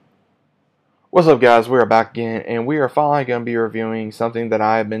What's up, guys? We are back again, and we are finally going to be reviewing something that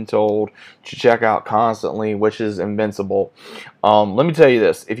I have been told to check out constantly, which is Invincible. Let me tell you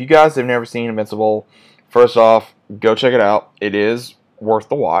this. If you guys have never seen Invincible, first off, go check it out. It is worth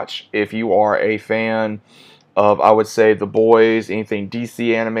the watch. If you are a fan of, I would say, The Boys, anything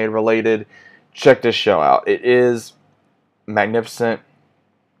DC animated related, check this show out. It is magnificent.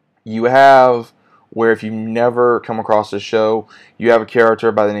 You have where if you never come across this show, you have a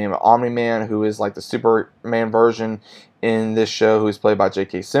character by the name of Omni-Man who is like the Superman version in this show, who is played by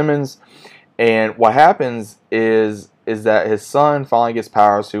J.K. Simmons. And what happens is that his son finally gets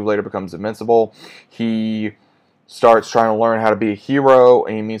powers, who later becomes invincible. He starts trying to learn how to be a hero,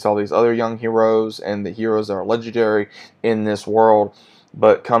 and he meets all these other young heroes, and the heroes that are legendary in this world.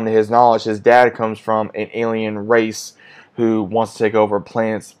 But come to his knowledge, his dad comes from an alien race who wants to take over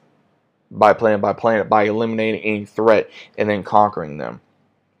planets by planet by eliminating any threat and then conquering them.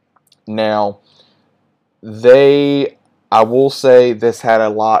 Now, I will say this had a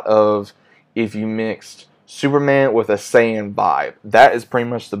lot of, if you mixed Superman with a Saiyan vibe. That is pretty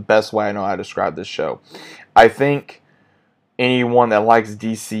much the best way I know how to describe this show. I think anyone that likes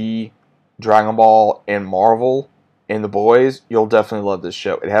DC, Dragon Ball, and Marvel, and The Boys, you'll definitely love this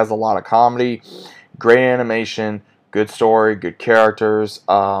show. It has a lot of comedy, great animation, good story, good characters,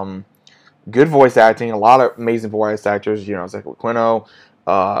 good voice acting, a lot of amazing voice actors. You know, Zachary Quino,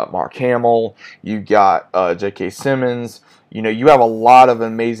 Mark Hamill. You got J.K. Simmons. You know, you have a lot of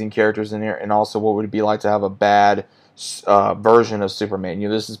amazing characters in there, and also what would it be like to have a bad version of Superman? You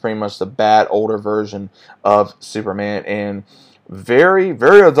know, this is pretty much the bad older version of Superman, and very,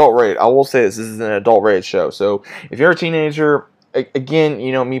 very adult rated. I will say this is an adult rated show. So if you're a teenager, again,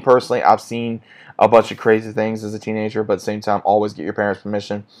 you know, me personally, I've seen a bunch of crazy things as a teenager, but at the same time, always get your parents'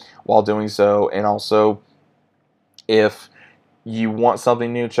 permission while doing so. And also, if you want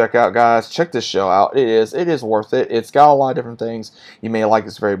something new to check out, guys, check this show out. It is worth it. It's got a lot of different things you may like.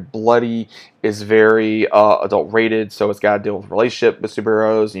 It's very bloody. It's very adult rated, so it's got to deal with relationship with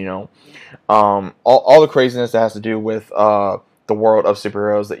superheroes. You know, all the craziness that has to do with the world of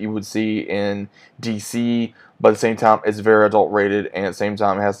superheroes that you would see in DC. But at the same time, it's very adult rated, and at the same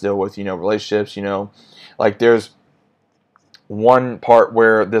time, it has to deal with, you know, relationships. You know, like there's one part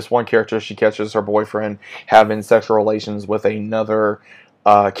where this one character, she catches her boyfriend having sexual relations with another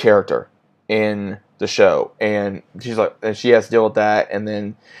character in the show, and she's like, and she has to deal with that. And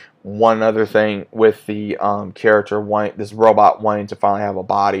then one other thing with the character wanting, this robot wanting to finally have a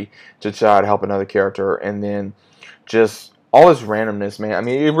body to try to help another character, and then just all this randomness, man. I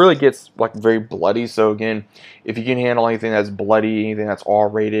mean, it really gets like very bloody. So again, if you can handle anything that's bloody, anything that's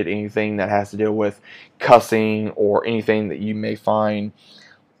R-rated, anything that has to deal with cussing or anything that you may find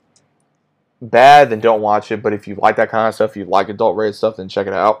bad, then don't watch it. But if you like that kind of stuff, if you like adult-rated stuff, then check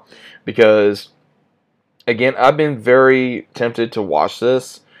it out. Because again, I've been very tempted to watch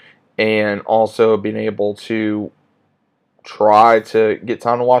this, and also being able to try to get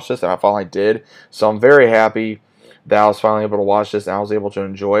time to watch this, and I finally did. So I'm very happy that I was finally able to watch this and I was able to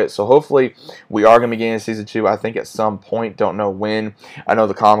enjoy it. So hopefully we are going to be getting season 2, I think at some point. Don't know when. I know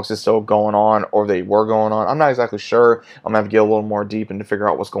the comics is still going on, or they were going on. I'm not exactly sure. I'm going to have to get a little more deep and to figure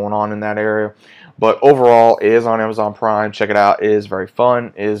out what's going on in that area. But overall, it is on Amazon Prime. Check it out. It is very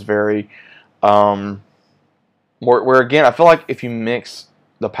fun. It is very, where again, I feel like if you mix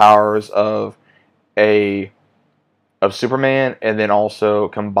the powers of Superman, and then also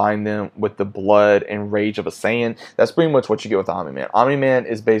combine them with the blood and rage of a Saiyan. That's pretty much what you get with Omni-Man. Omni-Man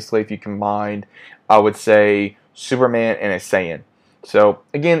is basically, if you combined, I would say, Superman and a Saiyan. So,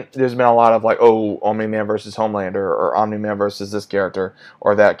 again, there's been a lot of like, oh, Omni-Man versus Homelander, or Omni-Man versus this character,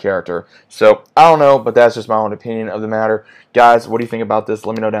 or that character. So, I don't know, but that's just my own opinion of the matter. Guys, what do you think about this?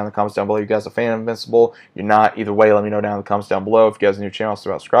 Let me know down in the comments down below. You guys are a fan of Invincible? You're not? Either way, let me know down in the comments down below. If you guys are new to the channel,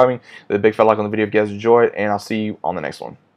 start subscribing. Leave a big fat like on the video if you guys enjoyed, and I'll see you on the next one.